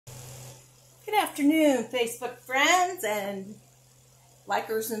Good afternoon, Facebook friends and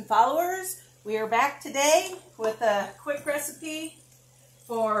likers and followers. We are back today with a quick recipe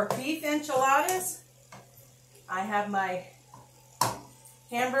for beef enchiladas. I have my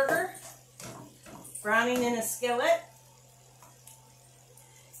hamburger browning in a skillet.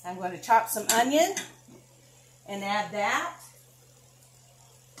 I'm going to chop some onion and add that.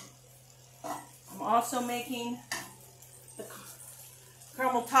 I'm also making the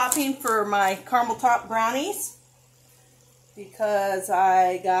caramel topping for my caramel top brownies because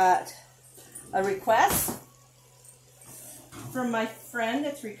I got a request from my friend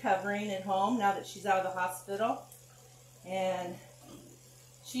that's recovering at home now that she's out of the hospital, and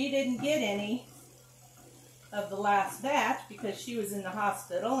she didn't get any of the last batch because she was in the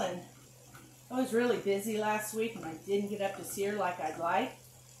hospital, and I was really busy last week and I didn't get up to see her like I'd like.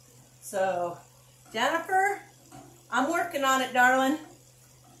 So Jennifer, I'm working on it, darling.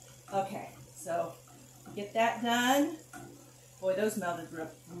 Okay, so get that done. Boy, those melted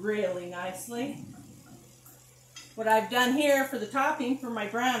really nicely. What I've done here for the topping for my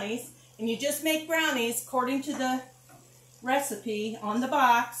brownies, and you just make brownies according to the recipe on the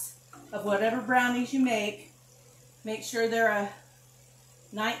box of whatever brownies you make. Make sure they're a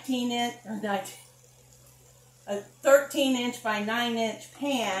 13-inch by 9-inch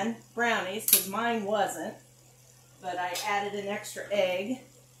pan brownies, because mine wasn't. But I added an extra egg,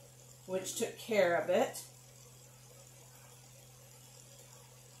 which took care of it.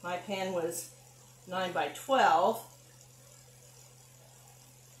 My pan was 9 by 12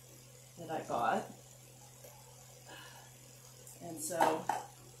 that I bought. And so,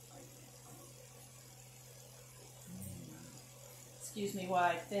 excuse me while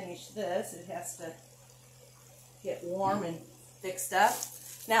I finish this. It has to get warm and fixed up.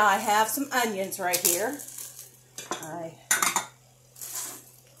 Now I have some onions right here. I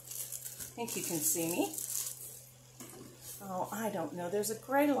think you can see me. Oh, I don't know. There's a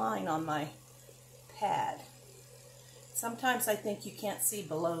gray line on my pad. Sometimes I think you can't see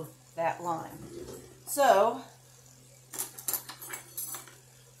below that line. So,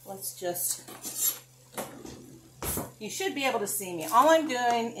 let's just, you should be able to see me. All I'm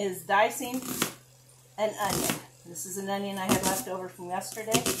doing is dicing an onion. This is an onion I had left over from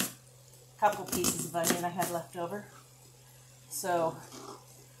yesterday. A couple pieces of onion I had left over. So,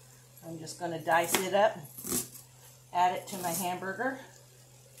 I'm just going to dice it up, add it to my hamburger.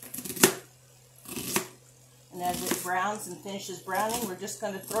 And as it browns and finishes browning, we're just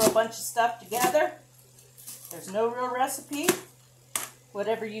going to throw a bunch of stuff together. There's no real recipe.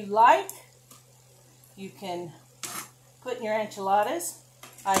 Whatever you like, you can put in your enchiladas.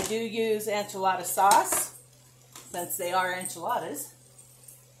 I do use enchilada sauce, since they are enchiladas.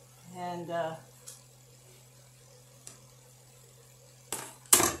 And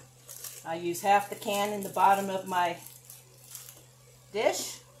I use half the can in the bottom of my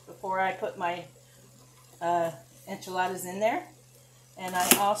dish before I put my enchiladas in there. And I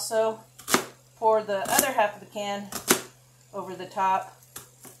also pour the other half of the can over the top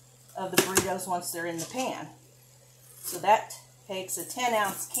of the burritos once they're in the pan. So that takes a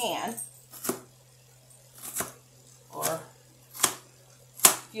 10-ounce can, or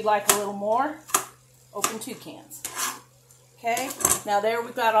if you like a little more, open 2 cans. Okay, now there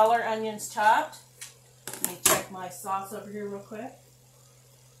we've got all our onions chopped. Let me check my sauce over here real quick.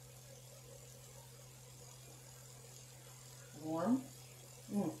 Warm.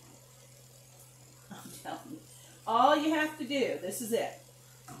 I'm telling you. All you have to do, this is it.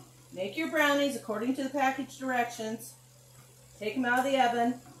 Make your brownies according to the package directions. Take them out of the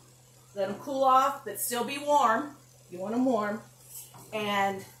oven. Let them cool off, but still be warm. You want them warm.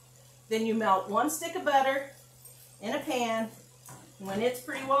 And then you melt 1 stick of butter in a pan. When it's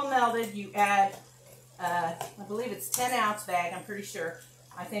pretty well melted, you add, I believe it's 10-ounce bag, I'm pretty sure.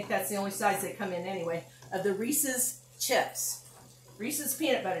 I think that's the only size they come in anyway, of the Reese's chips. Reese's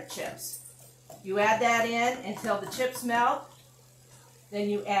peanut butter chips. You add that in until the chips melt. Then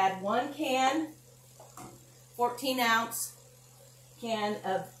you add 1 can, 14-ounce can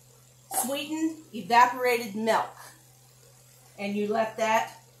of sweetened evaporated milk. And you let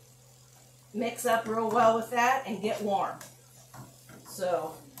that mix up real well with that and get warm.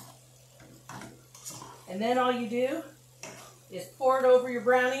 So, and then all you do is pour it over your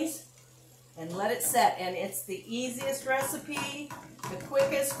brownies and let it set. And it's the easiest recipe, the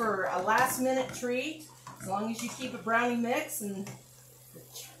quickest for a last-minute treat, as long as you keep a brownie mix and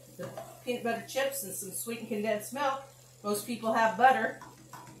the peanut butter chips and some sweetened condensed milk. Most people have butter,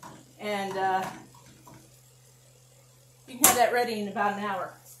 and you can have that ready in about an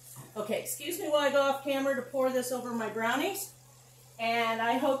hour. Okay, excuse me while I go off camera to pour this over my brownies. And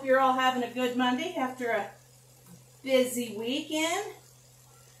I hope you're all having a good Monday after a busy weekend.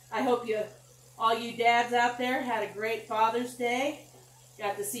 I hope all you dads out there had a great Father's Day.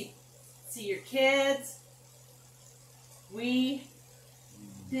 Got to see your kids. We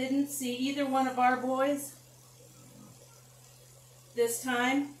didn't see either one of our boys this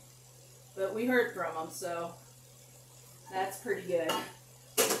time, but we heard from them, so that's pretty good.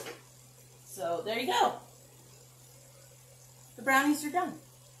 So there you go. The brownies are done.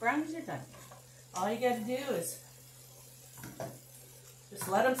 Brownies are done. All you got to do is just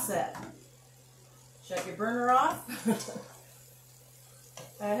let them set. Shut your burner off.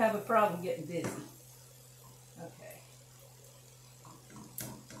 I have a problem getting busy. Okay.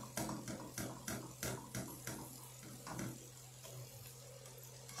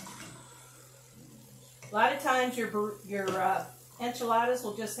 A lot of times your enchiladas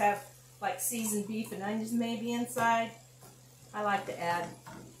will just have like seasoned beef and onions maybe inside. I like to add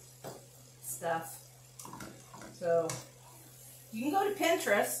stuff. So you can go to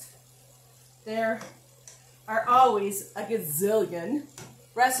Pinterest. There are always a gazillion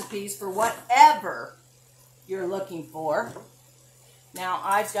recipes for whatever you're looking for. Now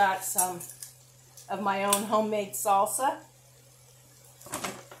I've got some of my own homemade salsa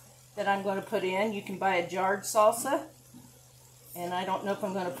that I'm going to put in. You can buy a jarred salsa, and I don't know if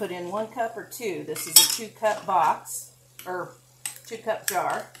I'm going to put in 1 cup or 2. This is a 2-cup box, or 2-cup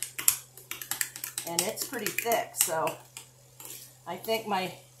jar, and it's pretty thick, so I think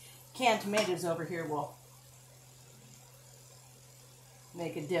my canned tomatoes over here will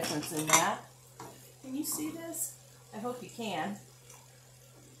make a difference in that. Can you see this? I hope you can.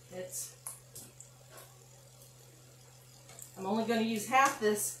 I'm only going to use half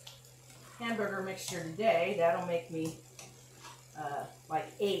this hamburger mixture today. That'll make me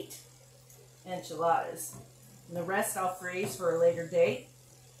like 8 enchiladas. And the rest I'll freeze for a later date.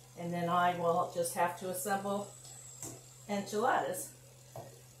 And then I will just have to assemble enchiladas.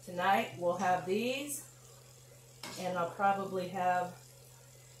 Tonight we'll have these, and I'll probably have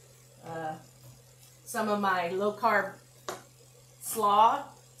some of my low-carb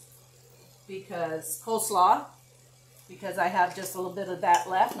coleslaw, because I have just a little bit of that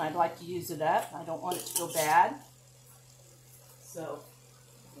left and I'd like to use it up. I don't want it to go bad. So,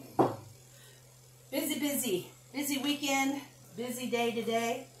 busy weekend, busy day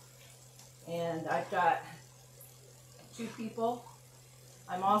today. And I've got 2 people.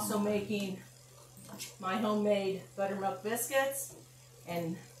 I'm also making my homemade buttermilk biscuits,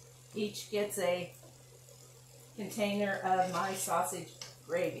 and each gets a container of my sausage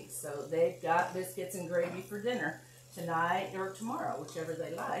gravy. So they've got biscuits and gravy for dinner tonight or tomorrow, whichever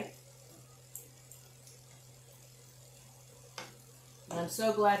they like. And I'm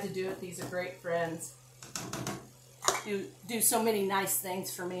so glad to do it. These are great friends. Do so many nice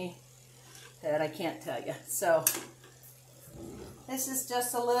things for me that I can't tell you. So this is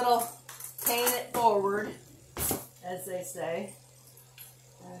just a little paying it forward, as they say.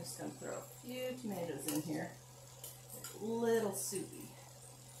 I'm just going to throw a few tomatoes in here. A little soupy.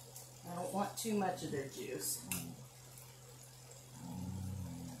 I don't want too much of their juice.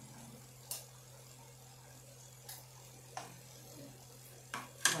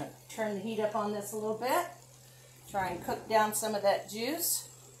 I'm going to turn the heat up on this a little bit. Try and cook down some of that juice.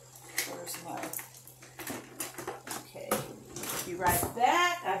 Where's my... Okay. Be right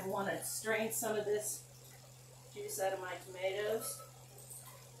back. I want to strain some of this juice out of my tomatoes.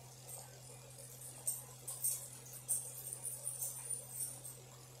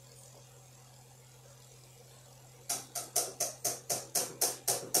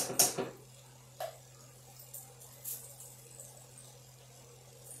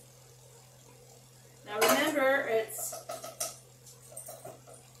 Now remember, it's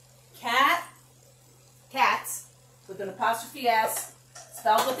cats with an apostrophe S,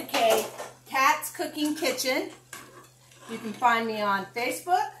 spelled with a K, Cat's Cooking Kitchen. You can find me on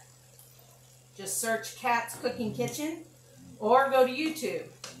Facebook. Just search Cat's Cooking Kitchen, or go to YouTube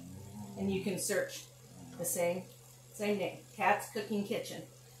and you can search the same name, Cat's Cooking Kitchen,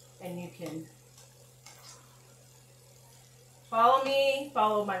 and you can follow me,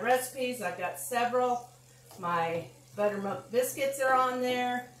 follow my recipes. I've got several. My buttermilk biscuits are on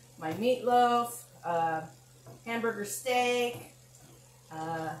there, my meatloaf, hamburger steak,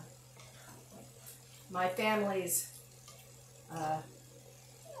 my family's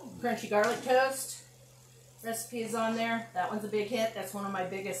crunchy garlic toast recipe is on there. That one's a big hit. That's one of my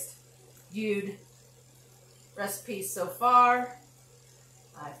biggest viewed recipes so far.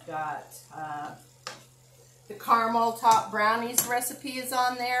 I've got the caramel top brownies recipe is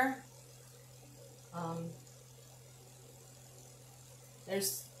on there.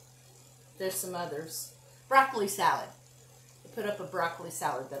 There's some others. Broccoli salad. I put up a broccoli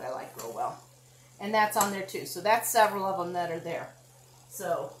salad that I like real well. And that's on there too. So that's several of them that are there.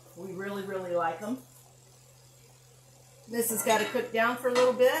 So we really, really like them. This has got to cook down for a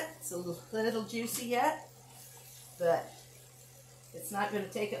little bit. It's a little juicy yet. But it's not going to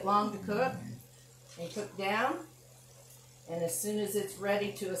take it long to cook and cook down. And as soon as it's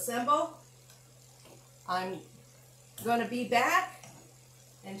ready to assemble, I'm going to be back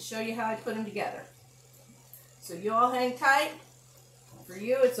and show you how I put them together. So you all hang tight. For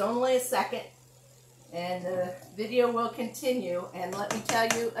you, it's only a second. And the video will continue. And let me tell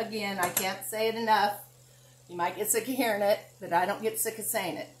you again, I can't say it enough. You might get sick of hearing it, but I don't get sick of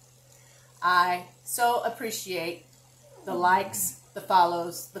saying it. I so appreciate the likes, the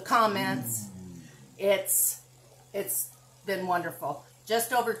follows, the comments. It's been wonderful.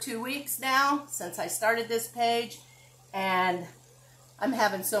 Just over 2 weeks now since I started this page, and I'm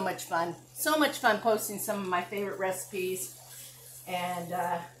having so much fun. So much fun posting some of my favorite recipes. And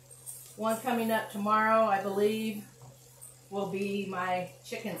one coming up tomorrow, I believe, will be my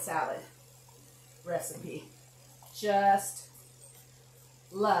chicken salad recipe. Just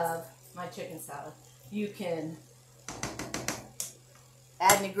love my chicken salad. You can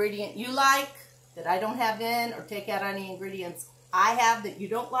add an ingredient you like that I don't have in, or take out any ingredients I have that you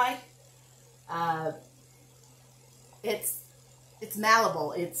don't like. It's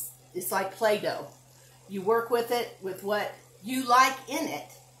malleable. It's like Play-Doh. You work with it with what you like in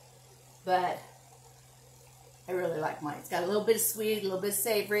it. But I really like mine. It's got a little bit of sweet, a little bit of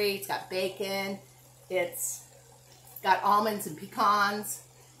savory. It's got bacon. It's got almonds and pecans.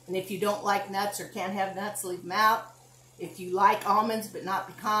 And if you don't like nuts or can't have nuts, leave them out. If you like almonds but not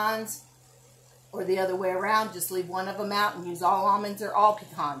pecans, or the other way around, just leave one of them out and use all almonds or all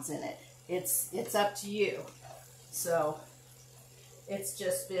pecans in it. It's up to you. So it's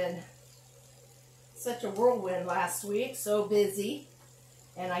just been such a whirlwind last week, so busy.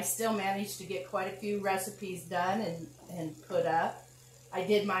 And I still managed to get quite a few recipes done and put up. I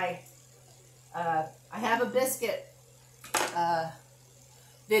did my, I have a biscuit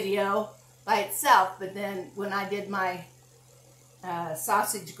video by itself, but then when I did my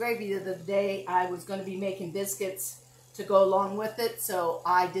sausage gravy the other day, I was going to be making biscuits to go along with it. So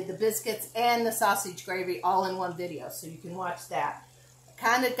I did the biscuits and the sausage gravy all in one video, so you can watch that. I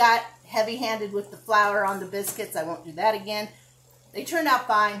kind of got heavy-handed with the flour on the biscuits. I won't do that again. They turned out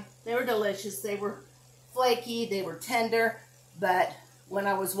fine. They were delicious. They were flaky. They were tender. But when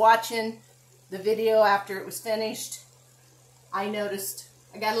I was watching the video after it was finished, I noticed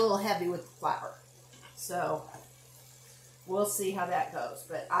I got a little heavy with the flour. So we'll see how that goes.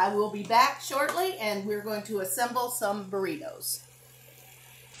 But I will be back shortly, and we're going to assemble some burritos.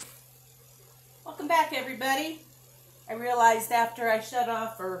 Welcome back, everybody. I realized after I shut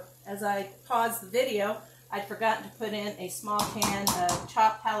off, or as I paused the video, I'd forgotten to put in a small can of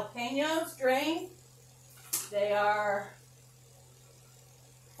chopped jalapenos, drained. They are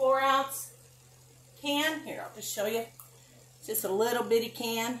 4-ounce can. Here, I'll just show you. Just a little bitty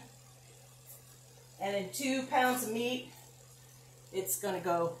can. And in 2 pounds of meat, it's going to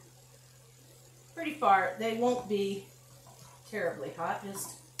go pretty far. They won't be terribly hot,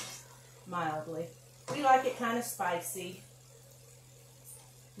 just mildly. We like it kind of spicy.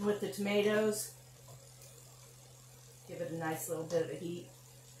 And with the tomatoes, give it a nice little bit of a heat.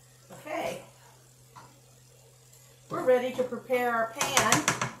 Okay. We're ready to prepare our pan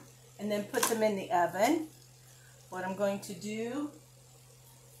and then put them in the oven. What I'm going to do,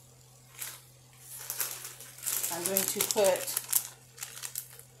 I'm going to put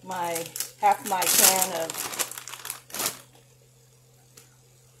half my can of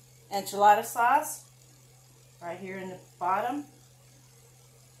enchilada sauce right here in the bottom.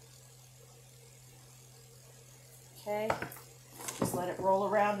 Okay, just let it roll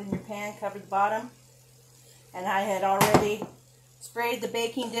around in your pan, cover the bottom. And I had already sprayed the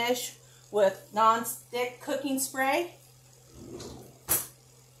baking dish with non-stick cooking spray.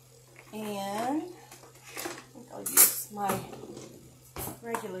 And I think I'll use my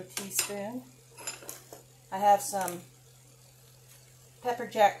regular teaspoon. I have some pepper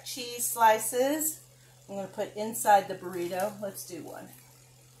jack cheese slices I'm going to put inside the burrito. Let's do one.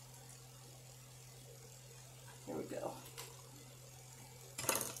 Here we go.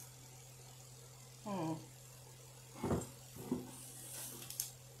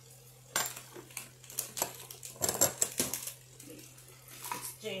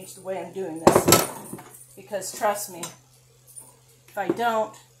 Let's change the way I'm doing this, because trust me, if I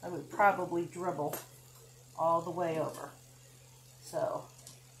don't, I would probably dribble all the way over. So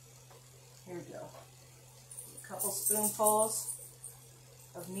here we go. A couple spoonfuls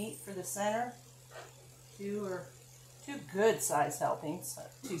of meat for the center. Two good size helpings,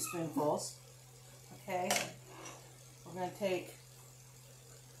 2 spoonfuls. Okay, we're going to take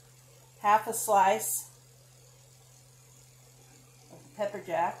half a slice of pepper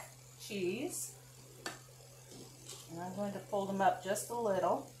jack cheese, and I'm going to fold them up just a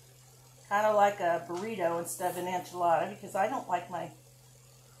little, kind of like a burrito instead of an enchilada, because I don't like my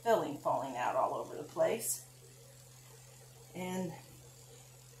filling falling out all over the place. And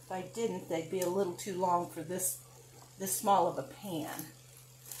if I didn't, they'd be a little too long for this small of a pan.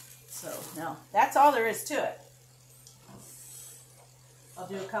 So now that's all there is to it. I'll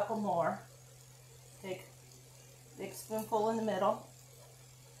do a couple more. Take a big spoonful in the middle.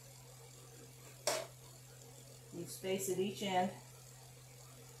 Leave space at each end.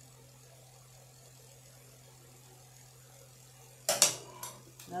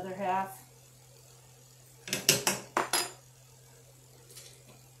 Another half.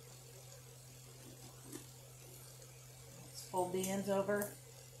 Let's fold the ends over.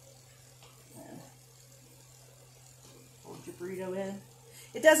 And fold your burrito in.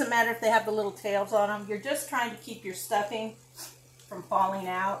 It doesn't matter if they have the little tails on them. You're just trying to keep your stuffing from falling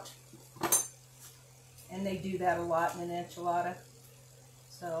out. And they do that a lot in an enchilada.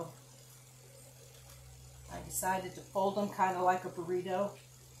 So I decided to fold them kind of like a burrito.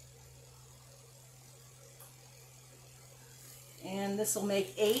 And this will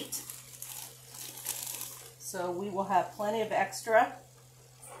make 8. So we will have plenty of extra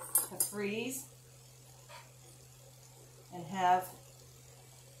to freeze and have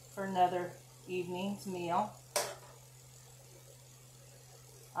for another evening's meal.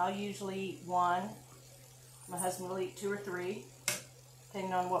 I'll usually eat 1. My husband will eat 2 or 3,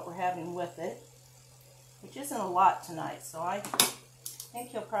 depending on what we're having with it, which isn't a lot tonight, so I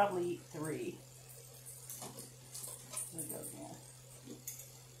think he'll probably eat 3. Here we go again.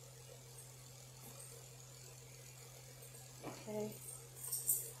 Okay.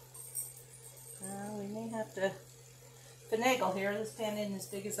 We may have to finagle here. This pan isn't as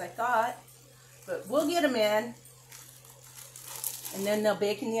big as I thought, but we'll get them in, and then they'll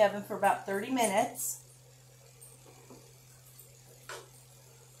bake in the oven for about 30 minutes.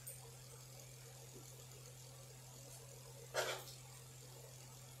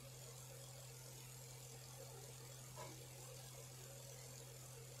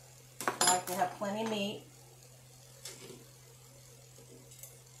 I like to have plenty of meat.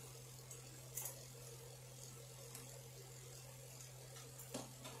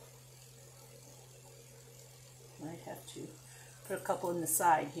 Might have to put a couple in the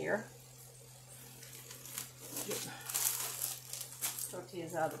side here. Get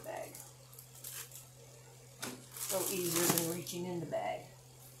tortillas out of the bag. A little easier than reaching in the bag.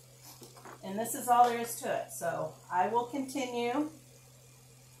 And this is all there is to it. So I will continue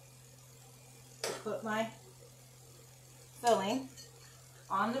to put my filling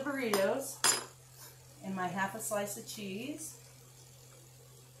on the burritos and my half a slice of cheese.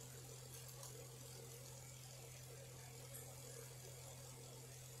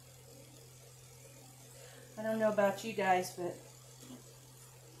 I don't know about you guys, but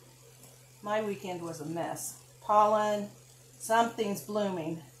my weekend was a mess. Pollen, something's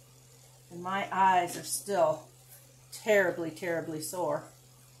blooming, and my eyes are still terribly, terribly sore.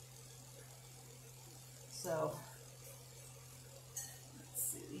 So, let's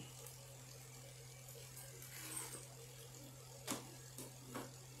see.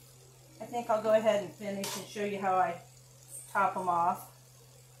 I think I'll go ahead and finish and show you how I top them off.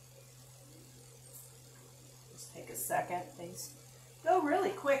 Just take a second. These go really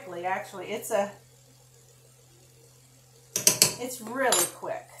quickly, actually. It's really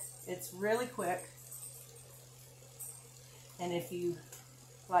quick. It's really quick. And if you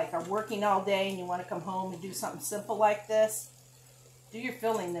are working all day and you want to come home and do something simple like this, do your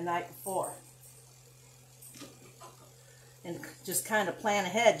filling the night before. And just kind of plan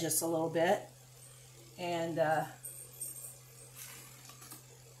ahead just a little bit. And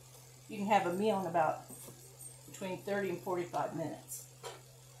you can have a meal in about between 30 and 45 minutes.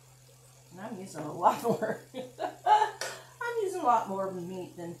 And I'm using a lot more. I'm using a lot more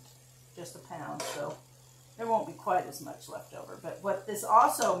meat than just a pound, so there won't be quite as much left over. But what this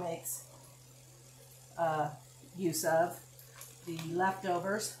also makes use of, the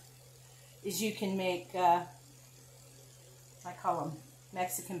leftovers, is you can make, I call them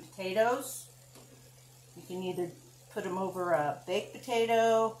Mexican potatoes. You can either put them over a baked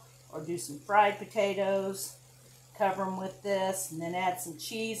potato or do some fried potatoes, cover them with this, and then add some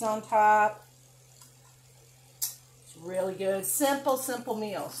cheese on top. It's really good. Simple, simple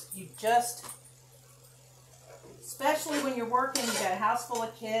meals. You just especially when you're working, you got a house full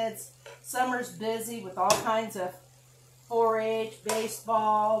of kids. Summer's busy with all kinds of 4-H,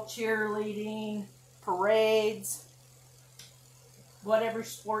 baseball, cheerleading, parades, whatever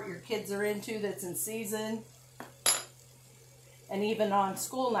sport your kids are into that's in season. And even on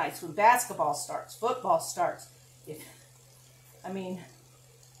school nights when basketball starts, football starts.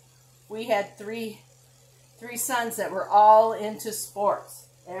 We had three sons that were all into sports,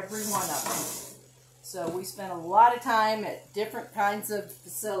 every one of them. So we spent a lot of time at different kinds of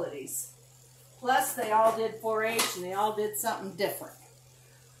facilities. Plus, they all did 4-H and they all did something different.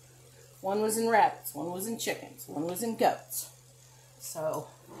 One was in rabbits, one was in chickens, one was in goats. So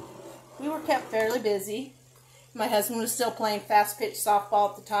we were kept fairly busy. My husband was still playing fast-pitch softball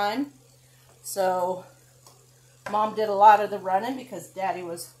at the time. So Mom did a lot of the running because Daddy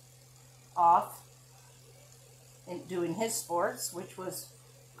was off and doing his sports, which was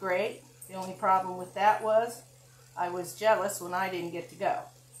great. The only problem with that was I was jealous when I didn't get to go,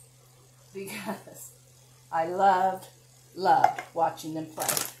 because I loved watching them play.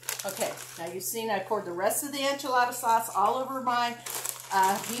 Okay, now you've seen I poured the rest of the enchilada sauce all over my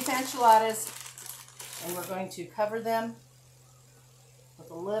beef enchiladas, and we're going to cover them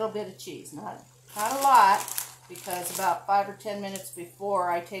with a little bit of cheese. Not a lot, because about 5 or 10 minutes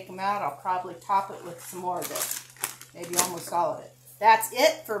before I take them out, I'll probably top it with some more of this. Maybe almost all of it. That's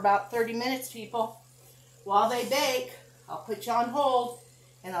it for about 30 minutes, people. While they bake, I'll put you on hold,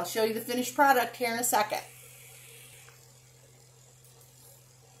 and I'll show you the finished product here in a second.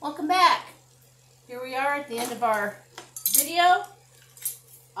 Welcome back. Here we are at the end of our video.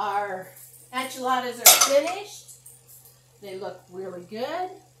 Our enchiladas are finished. They look really good.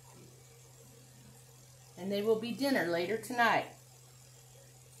 And they will be dinner later tonight.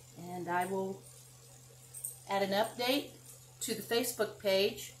 And I will add an update to the Facebook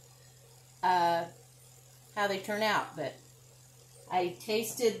page how they turn out. But I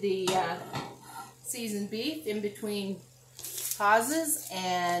tasted the seasoned beef in between pauses,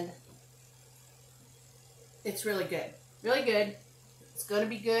 and it's really good. Really good. It's going to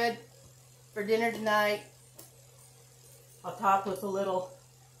be good for dinner tonight. I'll top with a little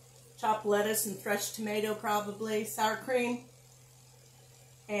chopped lettuce and fresh tomato, probably sour cream,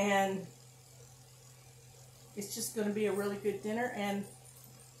 and it's just going to be a really good dinner, and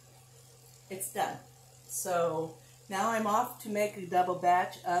it's done. So now I'm off to make a double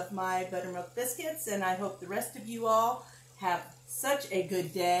batch of my buttermilk biscuits, and I hope the rest of you all have such a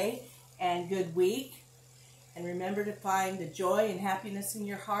good day and good week. And remember to find the joy and happiness in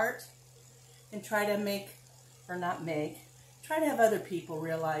your heart, and try to try to have other people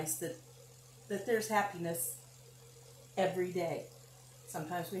realize that there's happiness every day.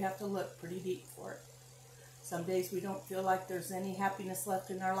 Sometimes we have to look pretty deep for it. Some days we don't feel like there's any happiness left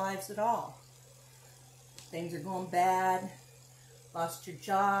in our lives at all. Things are going bad, lost your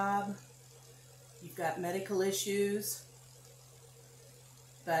job, you've got medical issues,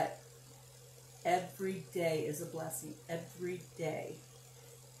 but every day is a blessing, every day.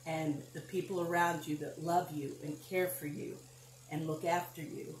 And the people around you that love you and care for you and look after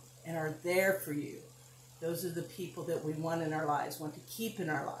you and are there for you, those are the people that we want in our lives, want to keep in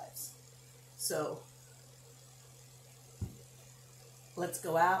our lives. So let's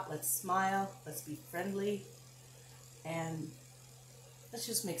go out, let's smile, let's be friendly, and let's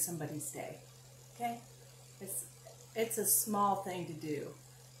just make somebody's day, okay? It's a small thing to do,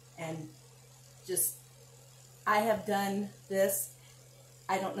 and just, I have done this,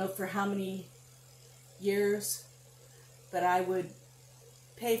 I don't know for how many years, but I would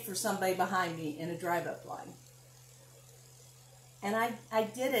pay for somebody behind me in a drive-up line. And I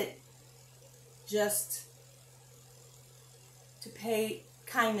did it just to pay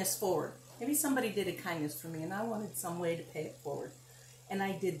kindness forward. Maybe somebody did a kindness for me, and I wanted some way to pay it forward. And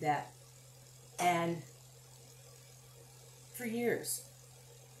I did that. And for years.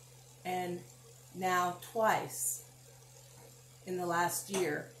 And now twice in the last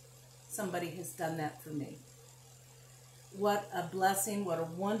year, somebody has done that for me. What a blessing, what a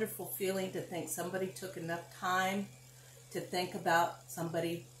wonderful feeling to think somebody took enough time to think about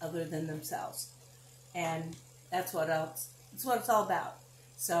somebody other than themselves. And that's what it's all about.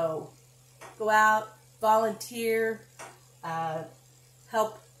 So go out, volunteer,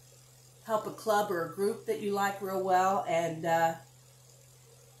 help a club or a group that you like real well, and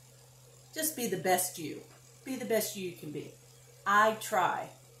just be the best you. Be the best you can be. I try.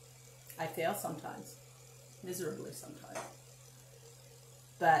 I fail sometimes. Miserably sometimes.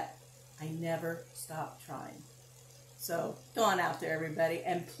 But I never stop trying. So go on out there, everybody,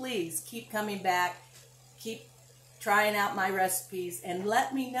 and please keep coming back. Keep trying out my recipes, and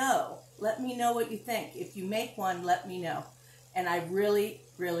let me know. let me know what you think. If you make one, let me know. And I really,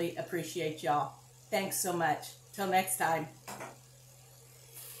 really appreciate y'all. Thanks so much. Till next time.